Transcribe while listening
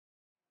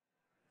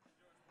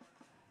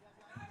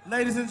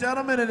Ladies and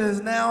gentlemen, it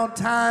is now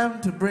time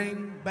to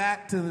bring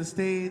back to the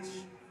stage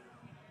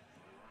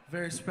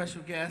very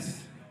special guest,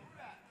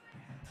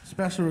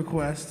 special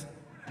request.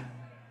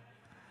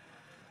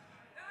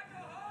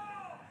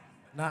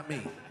 Not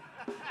me.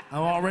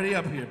 I'm already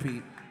up here,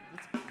 Pete.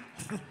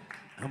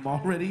 I'm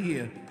already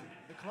here.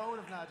 The clone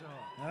of Nigel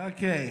Hall.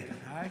 Okay,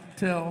 I can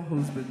tell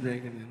who's been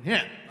drinking in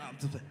here.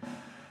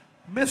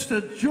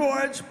 Mr.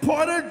 George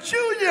Porter Jr.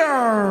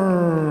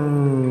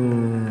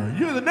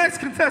 You're the next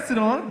contestant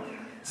on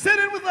Sit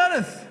In With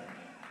Lettuce.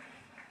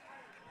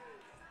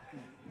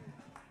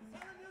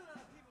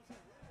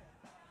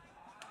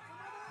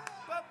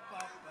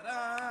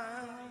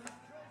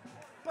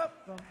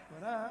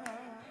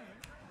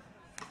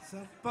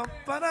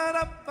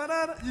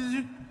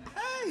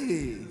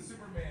 Hey!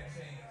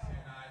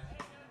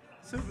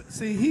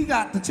 See, he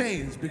got the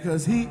change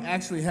because he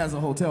actually has a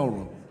hotel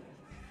room.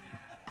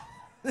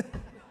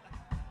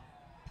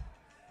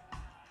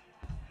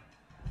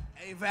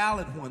 A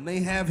valid one. They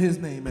have his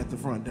name at the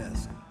front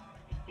desk.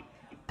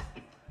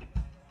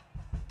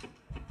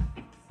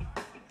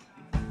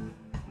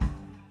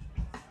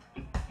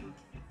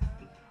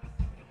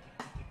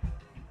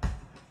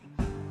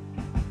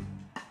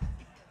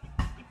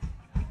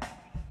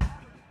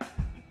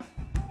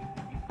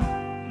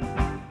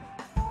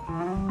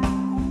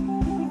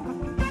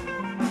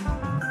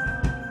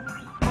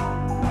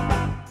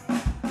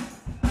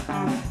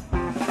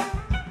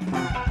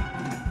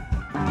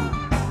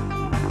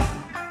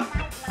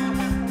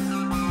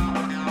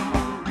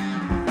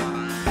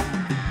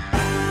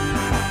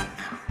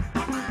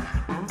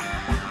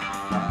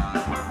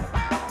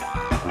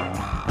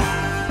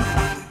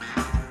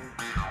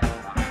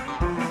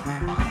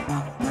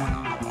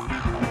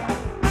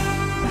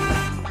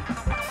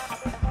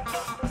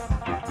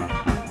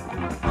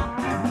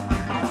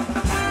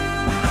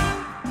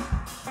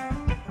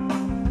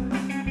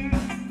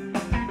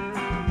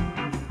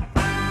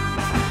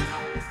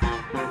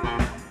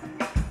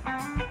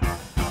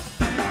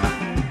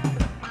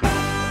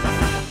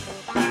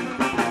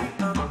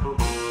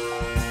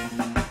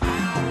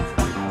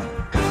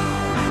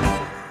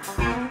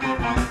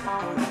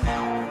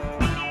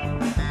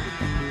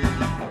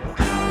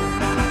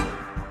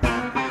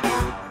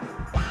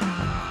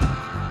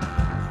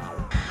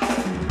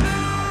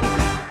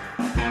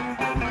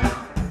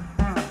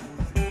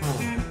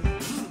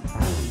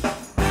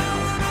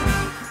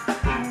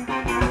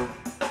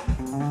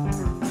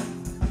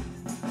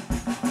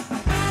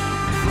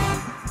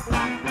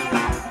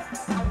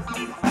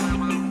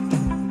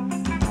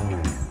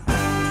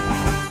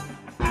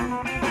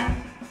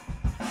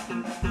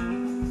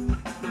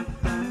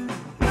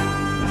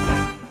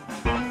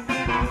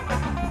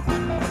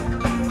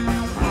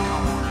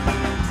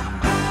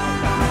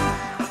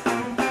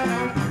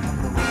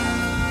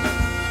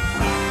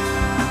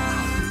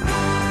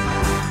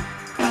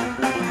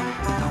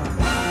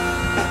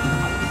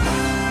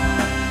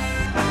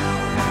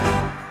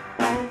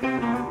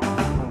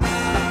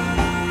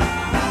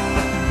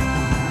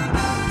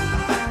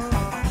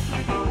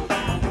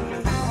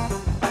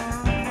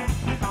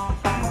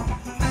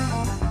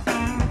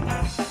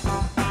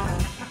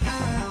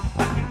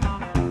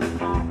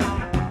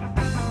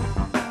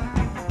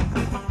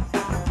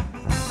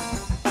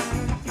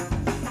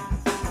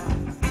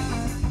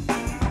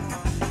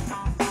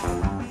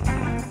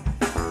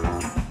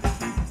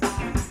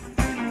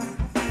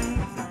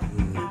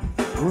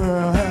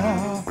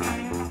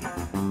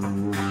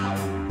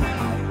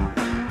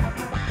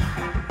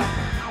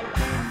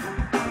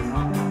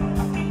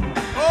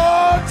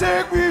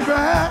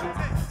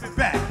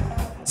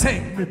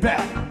 Take me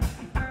back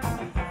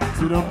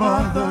to the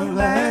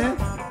motherland.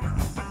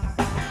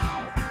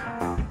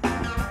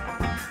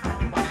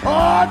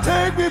 Oh,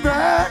 take me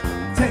back,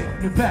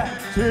 take me back,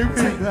 take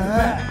me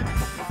back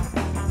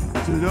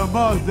to the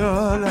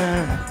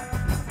motherland.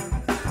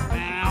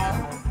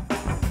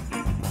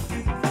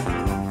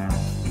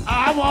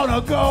 I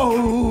wanna go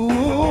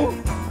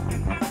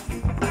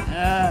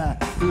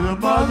to the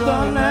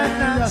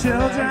motherland,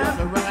 children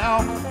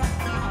around.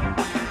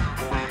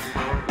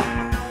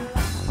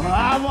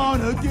 I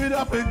wanna get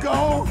up and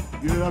go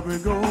to the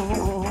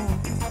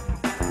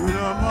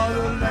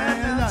motherland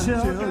and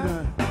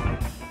children.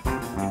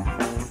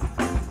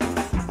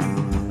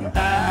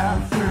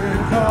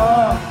 Africa,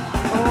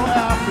 oh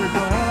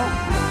Africa,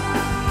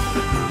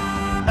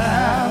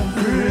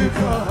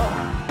 Africa,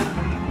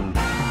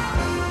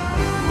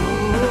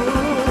 oh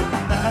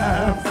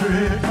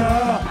Africa,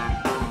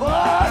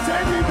 oh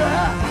take me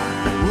back,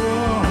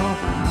 oh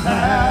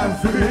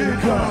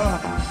Africa.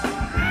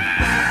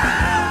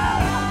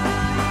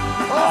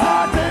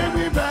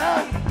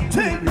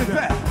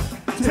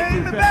 Take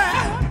me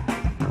back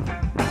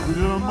to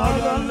the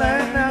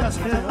motherland and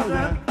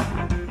children.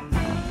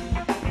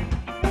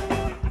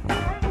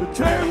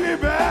 Take me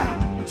back,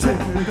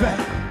 take me back,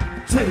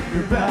 take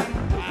me back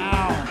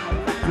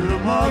to the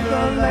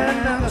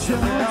motherland and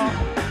children.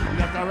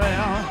 Look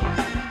around.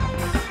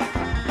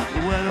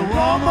 When a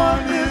woman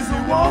is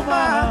a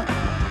woman,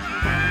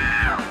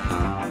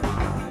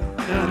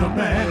 and a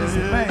man is a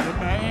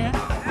man.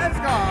 That's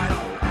God.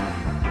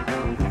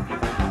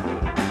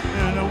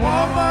 And a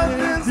woman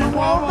is a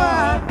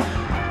woman.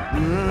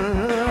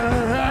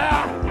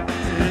 Yeah.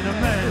 And a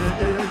man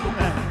is a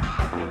man.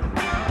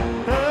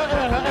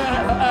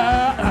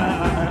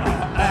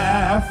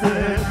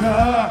 Africa.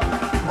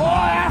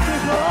 Oh,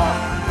 Africa.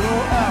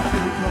 Oh,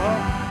 Africa.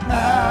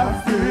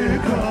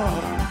 Africa.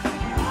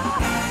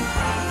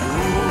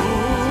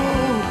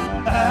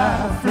 Oh,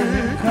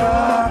 Africa.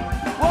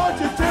 Won't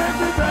you take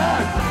me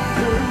back?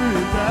 Take me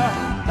back.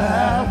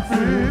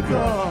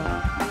 Africa.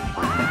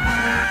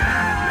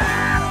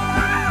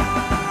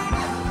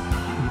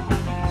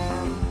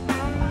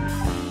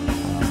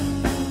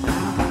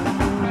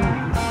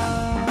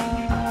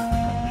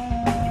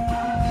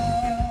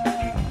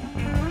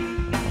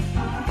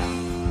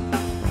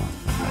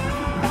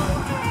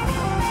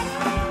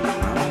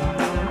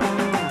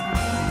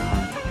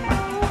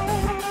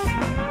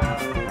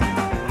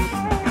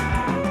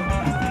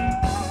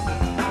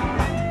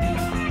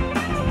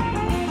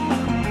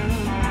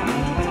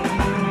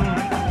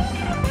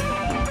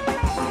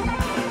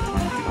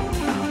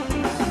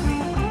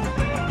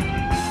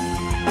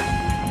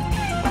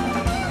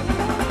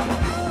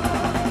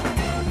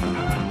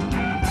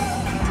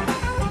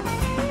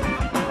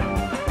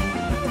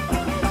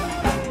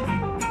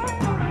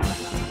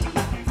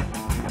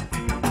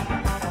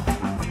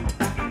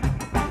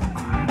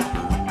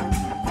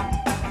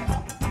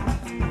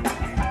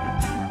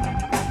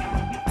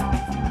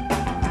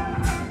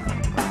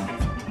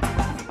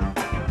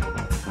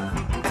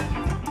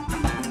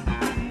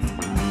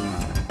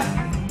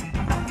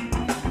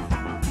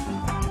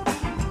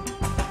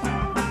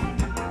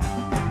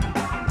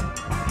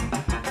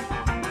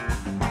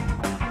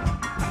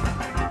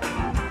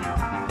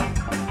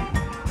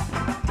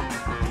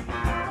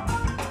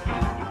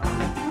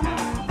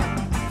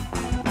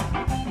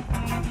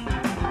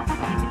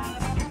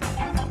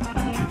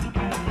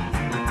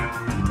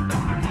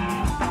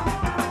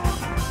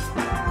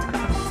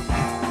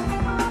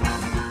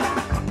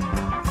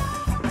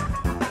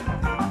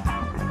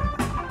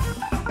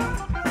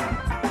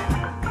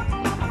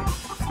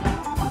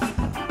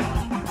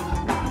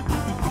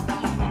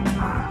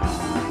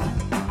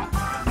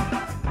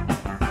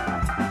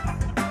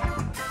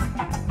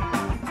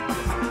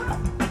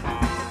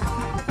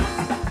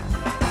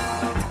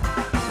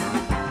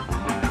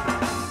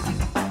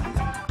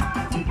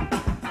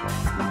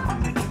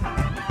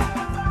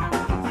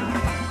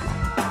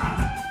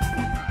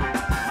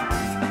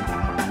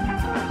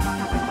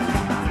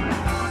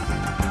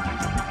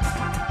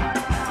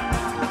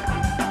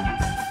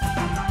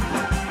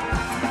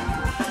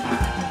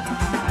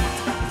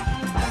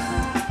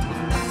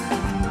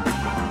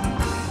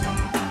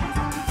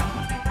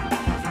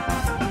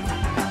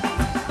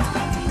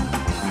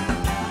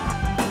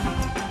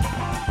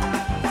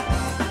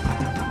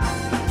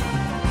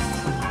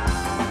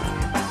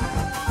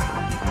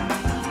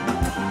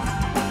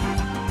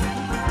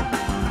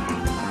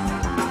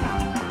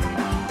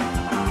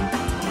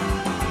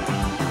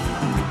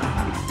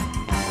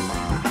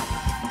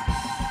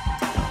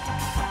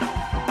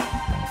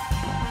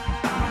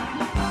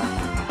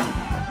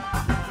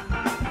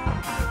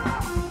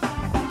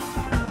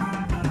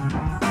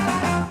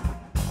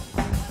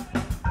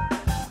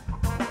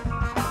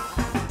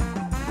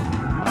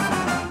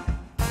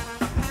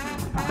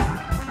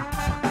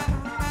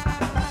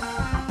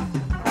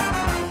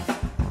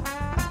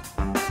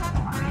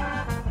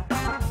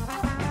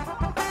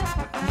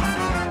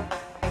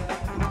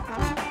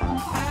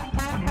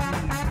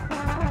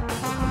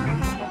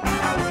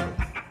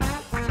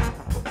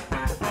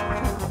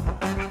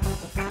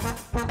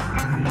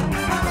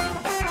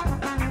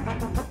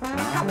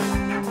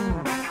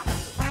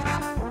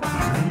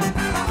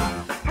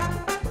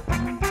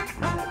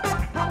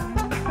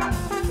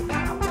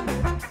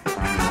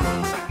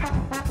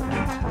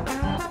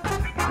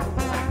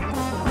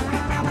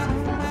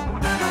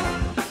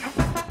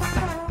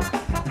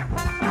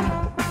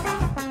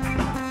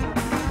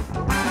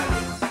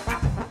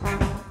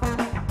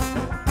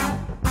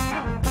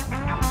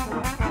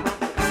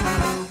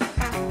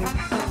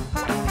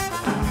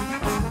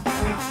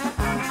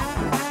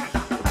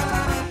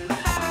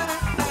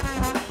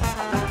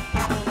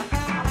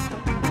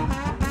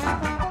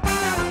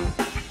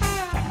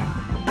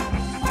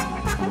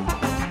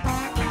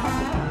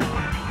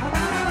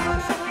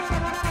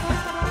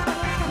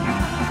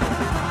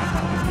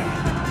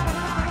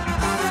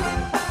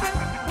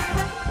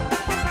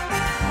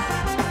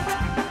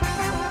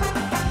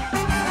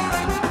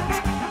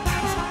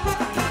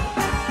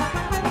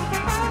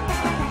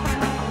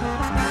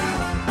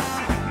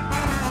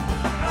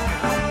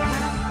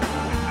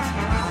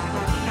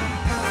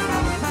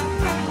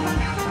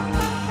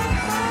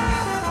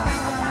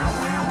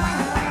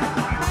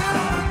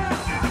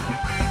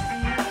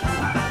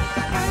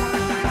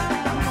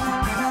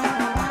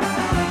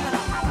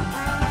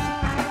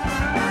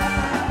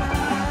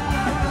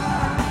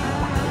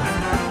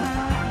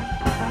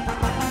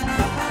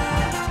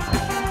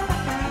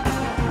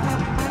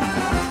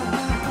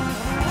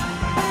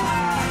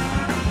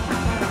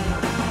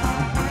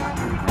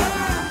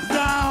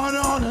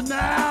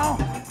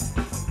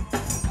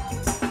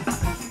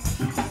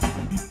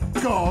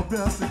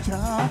 best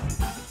child.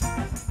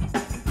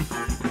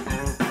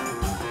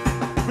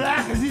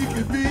 Black as he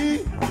can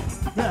be,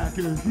 black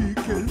as he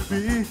can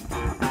be.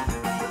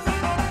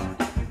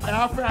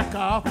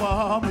 Africa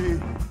for me,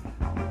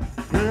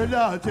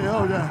 little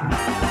children.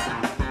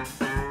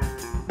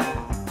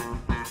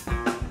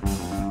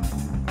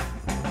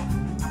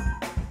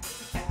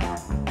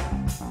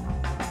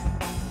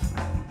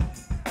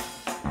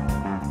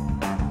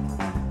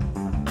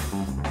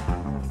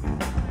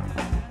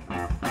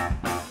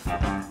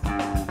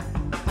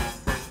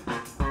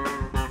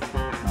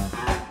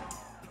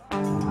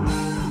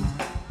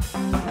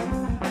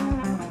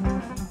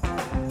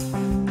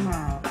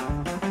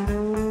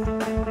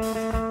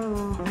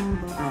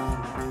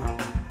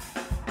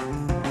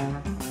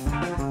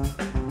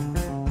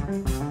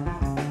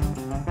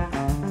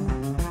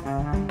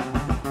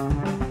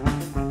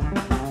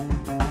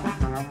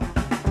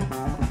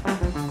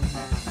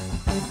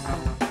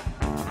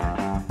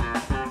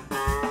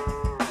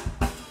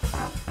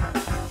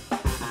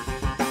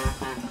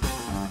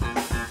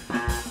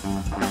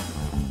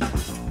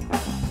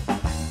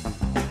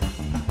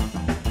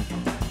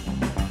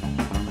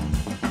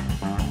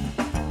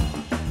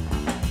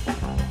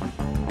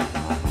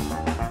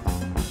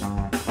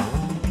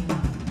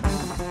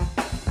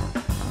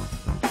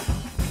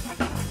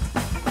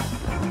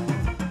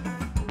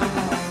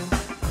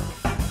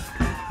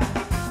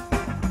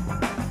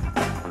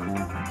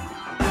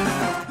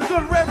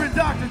 Reverend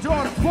Dr.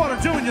 George Porter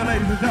Jr.,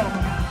 ladies and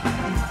gentlemen.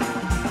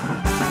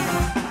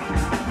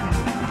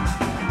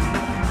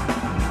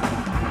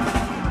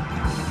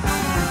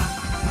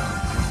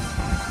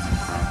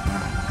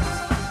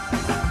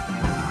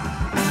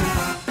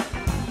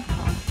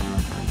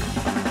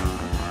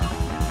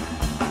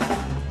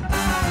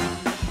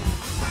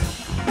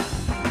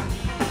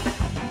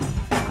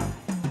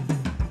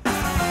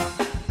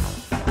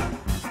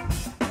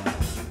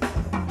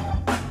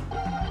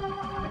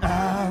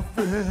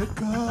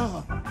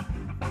 Africa,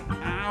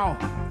 ow,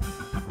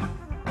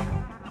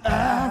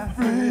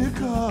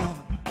 Africa,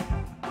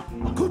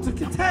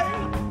 Kutakite,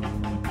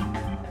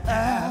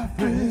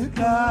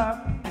 Africa,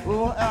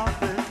 oh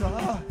Africa,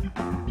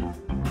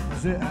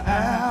 say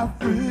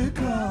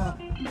Africa.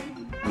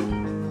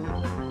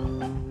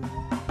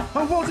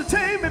 I want to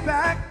take me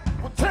back,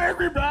 take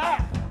me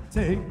back,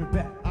 take me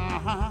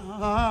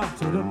back,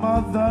 to the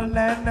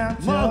motherland and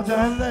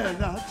children,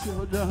 motherland and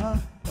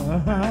children.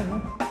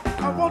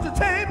 I want to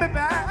take me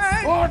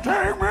back. Oh,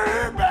 take me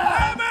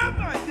back.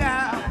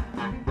 Yeah.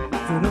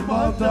 To the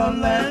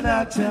motherland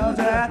of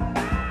children.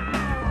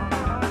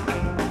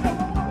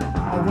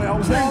 Oh, well,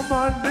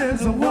 woman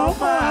is a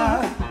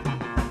woman.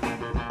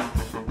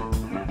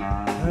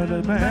 And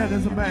a man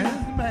is a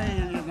man.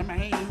 Man is a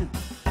man.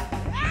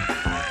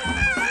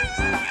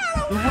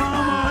 The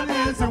woman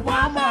is a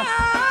woman.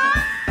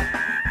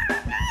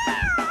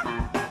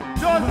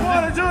 George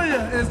Porter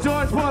Jr. is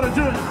George Porter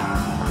Jr.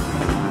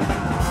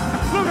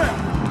 Look at,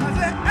 I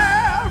said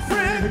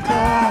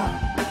Africa,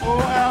 oh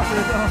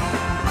Africa.